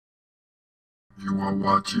You are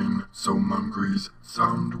watching Soundwave's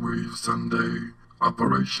Soundwave Sunday.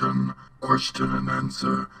 Operation Question and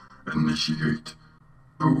Answer. Initiate.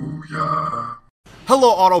 Booyah.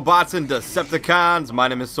 Hello Autobots and Decepticons, my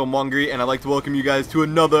name is Soundwave and I'd like to welcome you guys to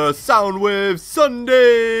another Soundwave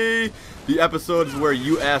Sunday! The episodes where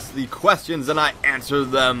you ask the questions and I answer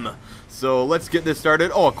them. So let's get this started.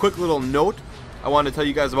 Oh, a quick little note. I wanted to tell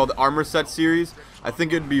you guys about the armor set series. I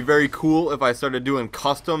think it'd be very cool if I started doing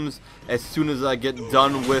customs as soon as I get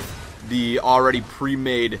done with the already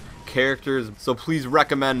pre-made characters. So please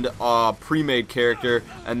recommend a pre-made character,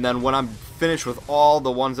 and then when I'm finished with all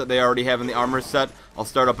the ones that they already have in the armor set, I'll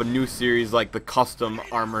start up a new series like the custom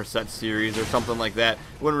armor set series or something like that.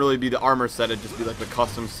 It wouldn't really be the armor set, it'd just be like the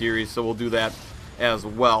custom series, so we'll do that as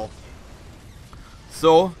well.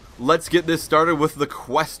 So let's get this started with the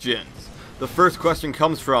questions. The first question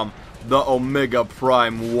comes from the Omega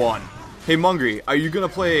Prime 1. Hey Mungry, are you gonna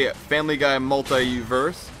play Family Guy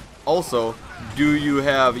Multiverse? Also, do you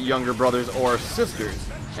have younger brothers or sisters?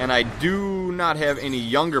 And I do not have any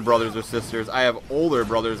younger brothers or sisters. I have older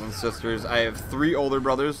brothers and sisters. I have 3 older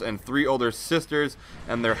brothers and 3 older sisters,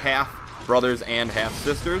 and they're half brothers and half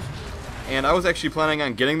sisters. And I was actually planning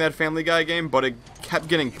on getting that Family Guy game, but it kept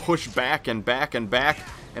getting pushed back and back and back,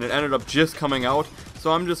 and it ended up just coming out.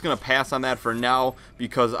 So I'm just going to pass on that for now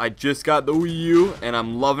because I just got the Wii U and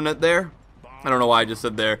I'm loving it there. I don't know why I just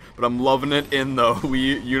said there, but I'm loving it in the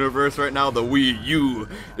Wii universe right now, the Wii U.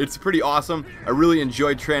 It's pretty awesome. I really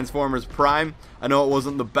enjoyed Transformers Prime. I know it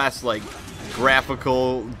wasn't the best like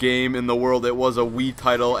graphical game in the world. It was a Wii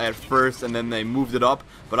title at first and then they moved it up,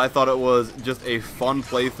 but I thought it was just a fun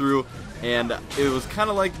playthrough. And it was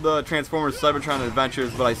kind of like the Transformers Cybertron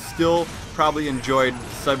Adventures, but I still probably enjoyed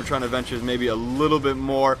Cybertron Adventures maybe a little bit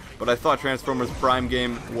more, but I thought Transformers Prime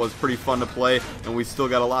game was pretty fun to play, and we still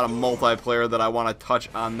got a lot of multiplayer that I want to touch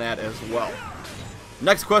on that as well.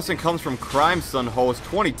 Next question comes from Crime Sun Host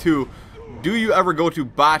 22. Do you ever go to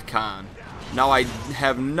BotCon? Now, I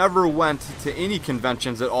have never went to any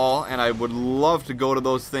conventions at all, and I would love to go to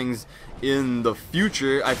those things in the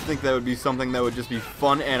future. I think that would be something that would just be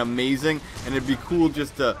fun and amazing, and it'd be cool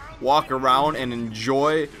just to walk around and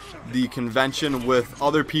enjoy the convention with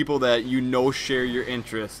other people that you know share your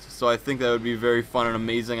interests. So I think that would be very fun and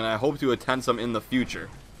amazing, and I hope to attend some in the future.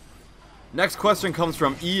 Next question comes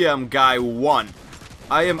from EM Guy 1.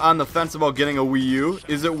 I am on the fence about getting a Wii U.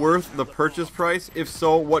 Is it worth the purchase price? If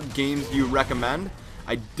so, what games do you recommend?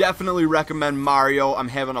 I definitely recommend Mario. I'm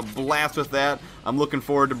having a blast with that. I'm looking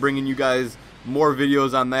forward to bringing you guys more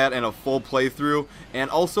videos on that and a full playthrough. And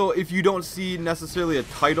also, if you don't see necessarily a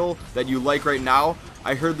title that you like right now,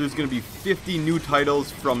 I heard there's going to be 50 new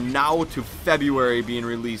titles from now to February being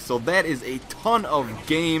released. So that is a ton of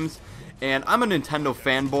games. And I'm a Nintendo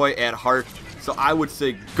fanboy at heart, so I would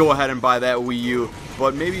say go ahead and buy that Wii U.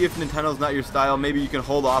 But maybe if Nintendo's not your style, maybe you can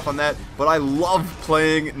hold off on that. But I love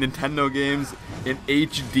playing Nintendo games in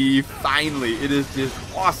HD, finally. It is just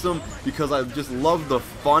awesome because I just love the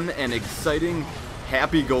fun and exciting,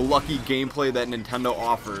 happy-go-lucky gameplay that Nintendo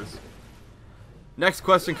offers. Next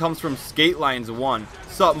question comes from Skatelines1.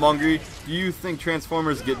 Sup, Mungry? Do you think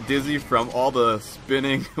Transformers get dizzy from all the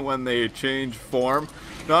spinning when they change form?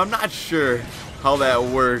 No, I'm not sure how that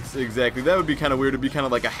works exactly. That would be kind of weird. It'd be kind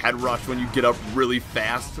of like a head rush when you get up really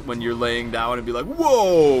fast when you're laying down and be like,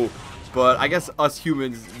 whoa! But I guess us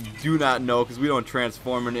humans do not know because we don't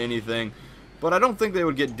transform into anything. But I don't think they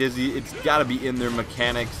would get dizzy. It's got to be in their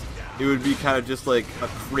mechanics. It would be kind of just like a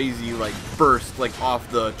crazy like burst like off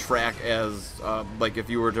the track as like if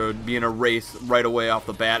you were to be in a race right away off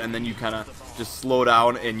the bat, and then you kind of just slow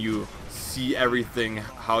down and you see everything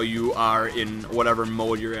how you are in whatever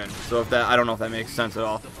mode you're in. So if that, I don't know if that makes sense at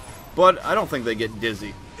all, but I don't think they get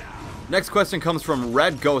dizzy. Next question comes from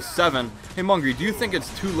RedGo7. Hey Mungry, do you think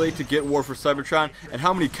it's too late to get War for Cybertron, and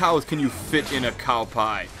how many cows can you fit in a cow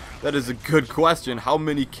pie? That is a good question. How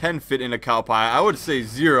many can fit in a cow pie? I would say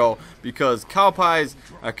 0 because cow pies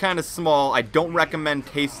are kind of small. I don't recommend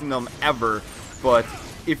tasting them ever, but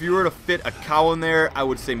if you were to fit a cow in there, I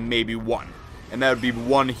would say maybe 1. And that would be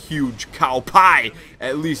 1 huge cow pie,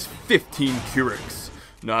 at least 15 Keurigs.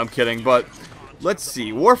 No, I'm kidding, but let's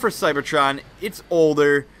see. War for Cybertron, it's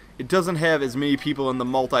older. It doesn't have as many people in the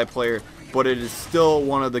multiplayer, but it is still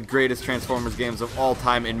one of the greatest Transformers games of all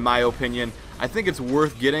time, in my opinion. I think it's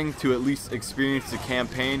worth getting to at least experience the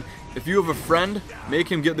campaign. If you have a friend, make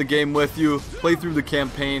him get the game with you, play through the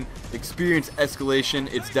campaign, experience escalation.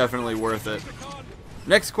 It's definitely worth it.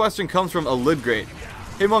 Next question comes from Alidgreat.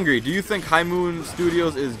 Hey Mungry, do you think High Moon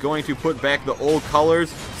Studios is going to put back the old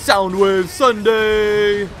colors? Soundwave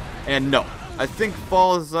Sunday! And no, I think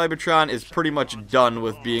Fall of Cybertron is pretty much done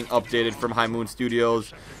with being updated from High Moon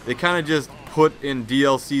Studios. They kind of just put in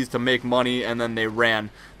DLCs to make money and then they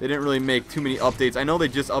ran. They didn't really make too many updates. I know they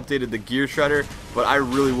just updated the Gear Shredder, but I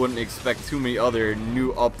really wouldn't expect too many other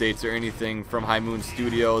new updates or anything from High Moon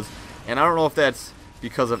Studios. And I don't know if that's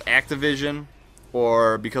because of Activision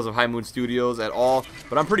or because of High Moon Studios at all,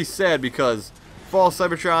 but I'm pretty sad because Fall of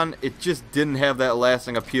Cybertron, it just didn't have that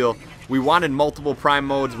lasting appeal. We wanted multiple Prime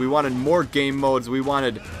modes, we wanted more game modes, we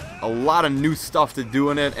wanted a lot of new stuff to do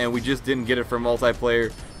in it, and we just didn't get it for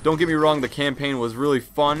multiplayer. Don't get me wrong, the campaign was really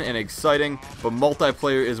fun and exciting, but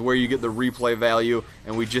multiplayer is where you get the replay value,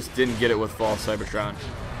 and we just didn't get it with Fall of Cybertron.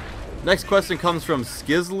 Next question comes from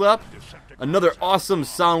Skizlep. Another awesome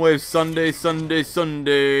Soundwave Sunday.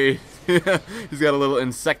 He's got a little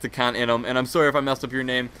Insecticon in him, and I'm sorry if I messed up your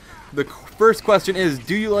name. The first question is,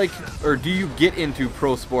 do you like or do you get into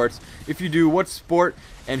pro sports? If you do, what sport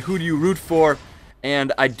and who do you root for?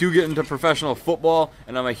 And I do get into professional football,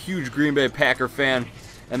 and I'm a huge Green Bay Packer fan.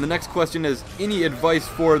 And the next question is, any advice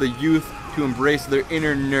for the youth to embrace their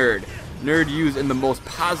inner nerd? Nerd used in the most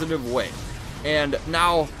positive way. And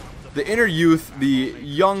now, the inner youth, the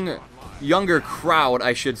younger crowd,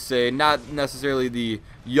 I should say, not necessarily the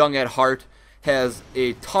young at heart, has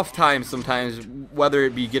a tough time sometimes, whether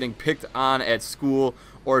it be getting picked on at school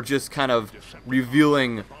or just kind of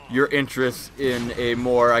revealing your interests in a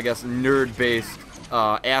more, I guess, nerd-based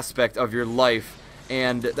aspect of your life.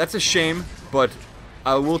 And that's a shame, but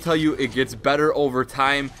I will tell you it gets better over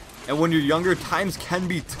time. And when you're younger, times can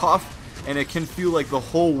be tough, and it can feel like the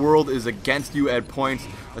whole world is against you at points,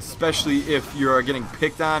 especially if you're getting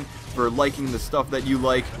picked on for liking the stuff that you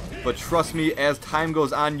like. But trust me, as time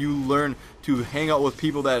goes on, you learn to hang out with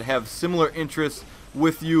people that have similar interests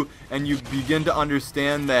with you, and you begin to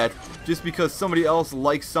understand that just because somebody else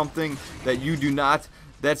likes something that you do not,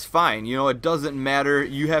 that's fine. You know, it doesn't matter.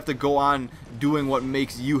 You have to go on doing what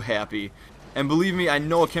makes you happy. And believe me, I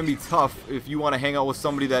know it can be tough if you want to hang out with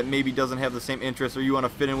somebody that maybe doesn't have the same interests, or you want to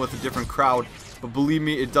fit in with a different crowd. But believe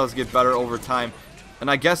me, it does get better over time. And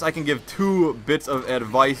I guess I can give 2 bits of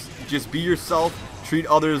advice. Just be yourself. Treat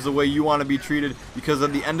others the way you want to be treated, because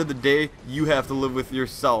at the end of the day, you have to live with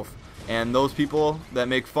yourself. And those people that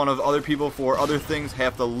make fun of other people for other things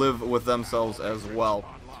have to live with themselves as well.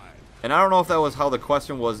 And I don't know if that was how the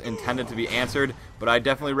question was intended to be answered, but I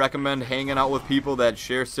definitely recommend hanging out with people that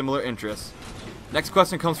share similar interests. Next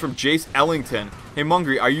question comes from Jace Ellington. Hey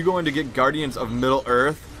Mungry, are you going to get Guardians of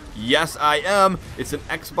Middle-earth? Yes, I am. It's an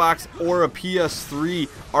Xbox or a PS3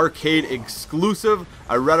 arcade exclusive.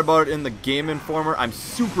 I read about it in the Game Informer. I'm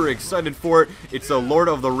super excited for it. It's a Lord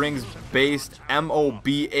of the Rings based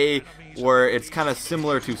MOBA, where it's kind of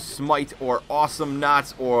similar to Smite or Awesome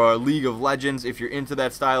Knots or League of Legends if you're into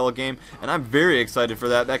that style of game. And I'm very excited for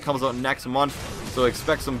that. That comes out next month, so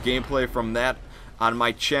expect some gameplay from that on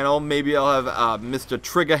my channel. Maybe I'll have Mr.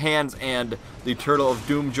 Trigger Hands and the Turtle of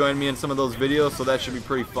Doom join me in some of those videos, so that should be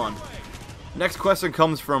pretty fun. Next question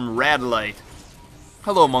comes from Radlight.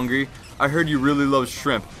 Hello Mungry, I heard you really love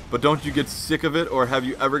shrimp, but don't you get sick of it, or have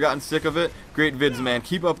you ever gotten sick of it? Great vids, man.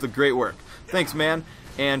 Keep up the great work. Thanks, man.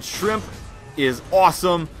 And shrimp is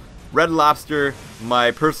awesome. Red Lobster,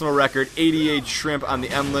 my personal record, 88 shrimp on the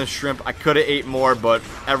endless shrimp. I could have ate more, but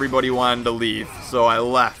everybody wanted to leave, so I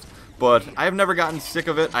left. But I have never gotten sick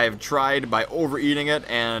of it. I have tried by overeating it,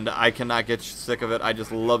 and I cannot get sick of it. I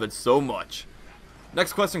just love it so much.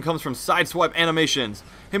 Next question comes from Sideswipe Animations.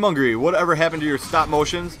 Hey Mungry, whatever happened to your stop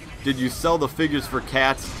motions? Did you sell the figures for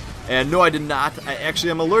cats? And no, I did not. I actually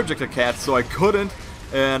am allergic to cats, so I couldn't.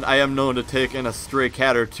 And I am known to take in a stray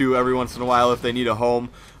cat or two every once in a while if they need a home.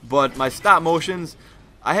 But my stop motions,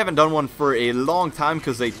 I haven't done one for a long time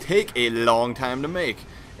because they take a long time to make.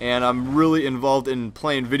 And I'm really involved in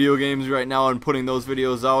playing video games right now and putting those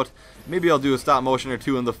videos out. Maybe I'll do a stop motion or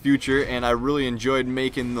 2 in the future, and I really enjoyed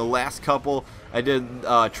making the last couple. I did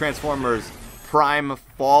Transformers Prime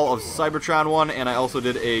Fall of Cybertron one, and I also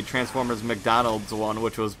did a Transformers McDonald's one,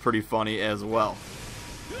 which was pretty funny as well.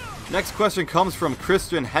 Next question comes from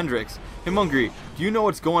Christian Hendricks. Hey Mungry, do you know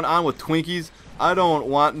what's going on with Twinkies? I don't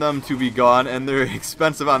want them to be gone, and they're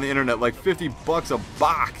expensive on the internet, like 50 bucks a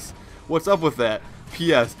box. What's up with that?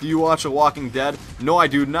 P.S. Do you watch The Walking Dead? No, I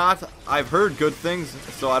do not. I've heard good things,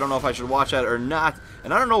 so I don't know if I should watch that or not.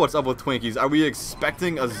 And I don't know what's up with Twinkies. Are we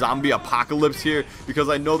expecting a zombie apocalypse here? Because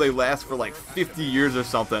I know they last for like 50 years or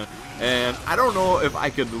something. And I don't know if I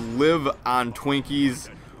could live on Twinkies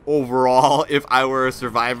overall if I were a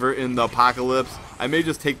survivor in the apocalypse. I may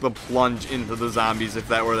just take the plunge into the zombies if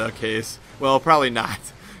that were the case. Well, probably not.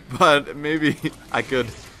 But maybe I could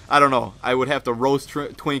I don't know. I would have to roast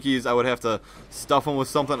Twinkies. I would have to stuff them with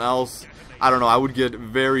something else. I don't know. I would get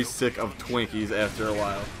very sick of Twinkies after a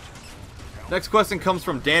while. Next question comes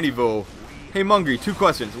from Dandyvo. Hey Mungry, 2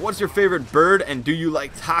 questions. What's your favorite bird and do you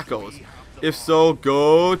like tacos? If so,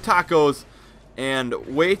 go tacos. And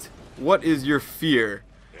wait, what is your fear?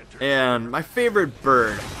 And my favorite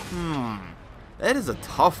bird. That is a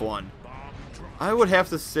tough one. I would have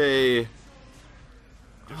to say...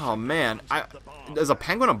 Oh man, is a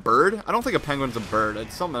penguin a bird? I don't think a penguin's a bird.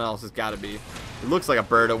 It's something else. It's got to be. It looks like a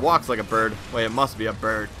bird. It walks like a bird. Wait, it must be a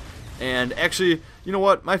bird. And actually, you know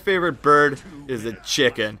what? My favorite bird is a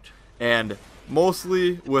chicken. And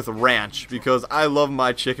mostly with ranch, because I love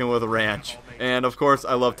my chicken with ranch. And of course,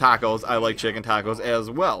 I love tacos. I like chicken tacos as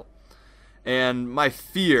well. And my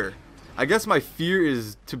fear. I guess my fear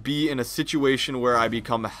is to be in a situation where I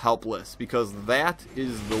become helpless, because that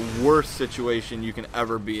is the worst situation you can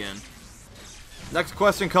ever be in. Next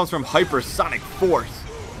question comes from Hypersonic Force.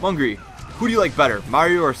 Mungry, who do you like better,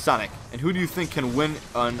 Mario or Sonic? And who do you think can win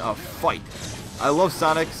in a fight? I love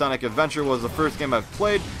Sonic. Sonic Adventure was the first game I've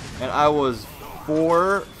played, and I was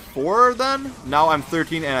four then? Now I'm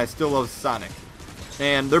 13 and I still love Sonic.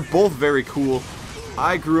 And they're both very cool.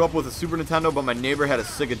 I grew up with a Super Nintendo, but my neighbor had a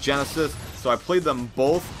Sega Genesis, so I played them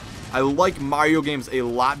both. I like Mario games a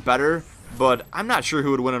lot better, but I'm not sure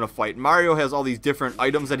who would win in a fight. Mario has all these different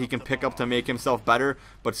items that he can pick up to make himself better,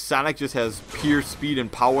 but Sonic just has pure speed and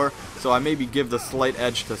power, so I maybe give the slight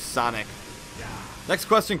edge to Sonic. Next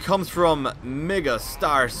question comes from Mega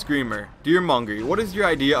Star Screamer. Dear Mungry, what is your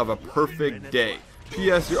idea of a perfect day?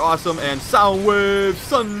 P.S. You're awesome, and Soundwave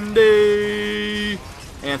Sunday!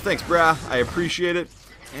 And thanks, brah. I appreciate it.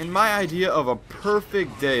 And my idea of a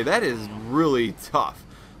perfect day, that is really tough.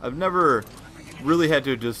 I've never really had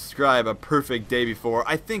to describe a perfect day before.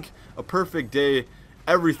 I think a perfect day,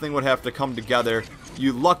 everything would have to come together.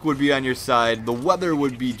 Luck would be on your side. The weather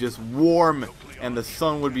would be just warm, and the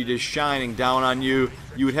sun would be just shining down on you.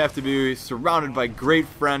 You would have to be surrounded by great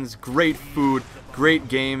friends, great food, great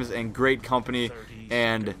games, and great company.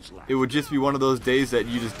 And it would just be one of those days that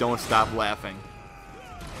you just don't stop laughing.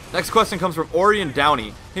 Next question comes from Orion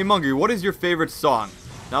Downey. Hey Mungry, what is your favorite song?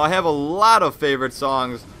 Now I have a lot of favorite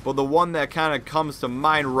songs, but the one that kind of comes to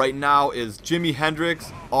mind right now is Jimi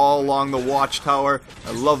Hendrix, All Along the Watchtower.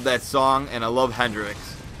 I love that song, and I love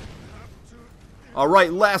Hendrix.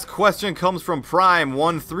 Alright, last question comes from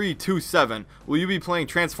Prime1327. Will you be playing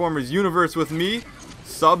Transformers Universe with me?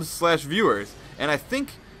 Subs/viewers. And I think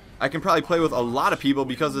I can probably play with a lot of people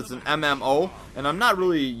because it's an MMO, and I'm not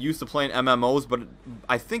really used to playing MMOs, but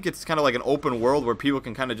I think it's kind of like an open world where people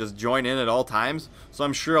can kind of just join in at all times, so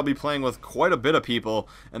I'm sure I'll be playing with quite a bit of people,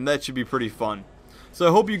 and that should be pretty fun. So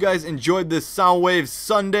I hope you guys enjoyed this Soundwave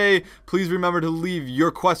Sunday. Please remember to leave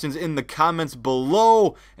your questions in the comments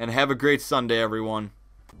below, and have a great Sunday, everyone.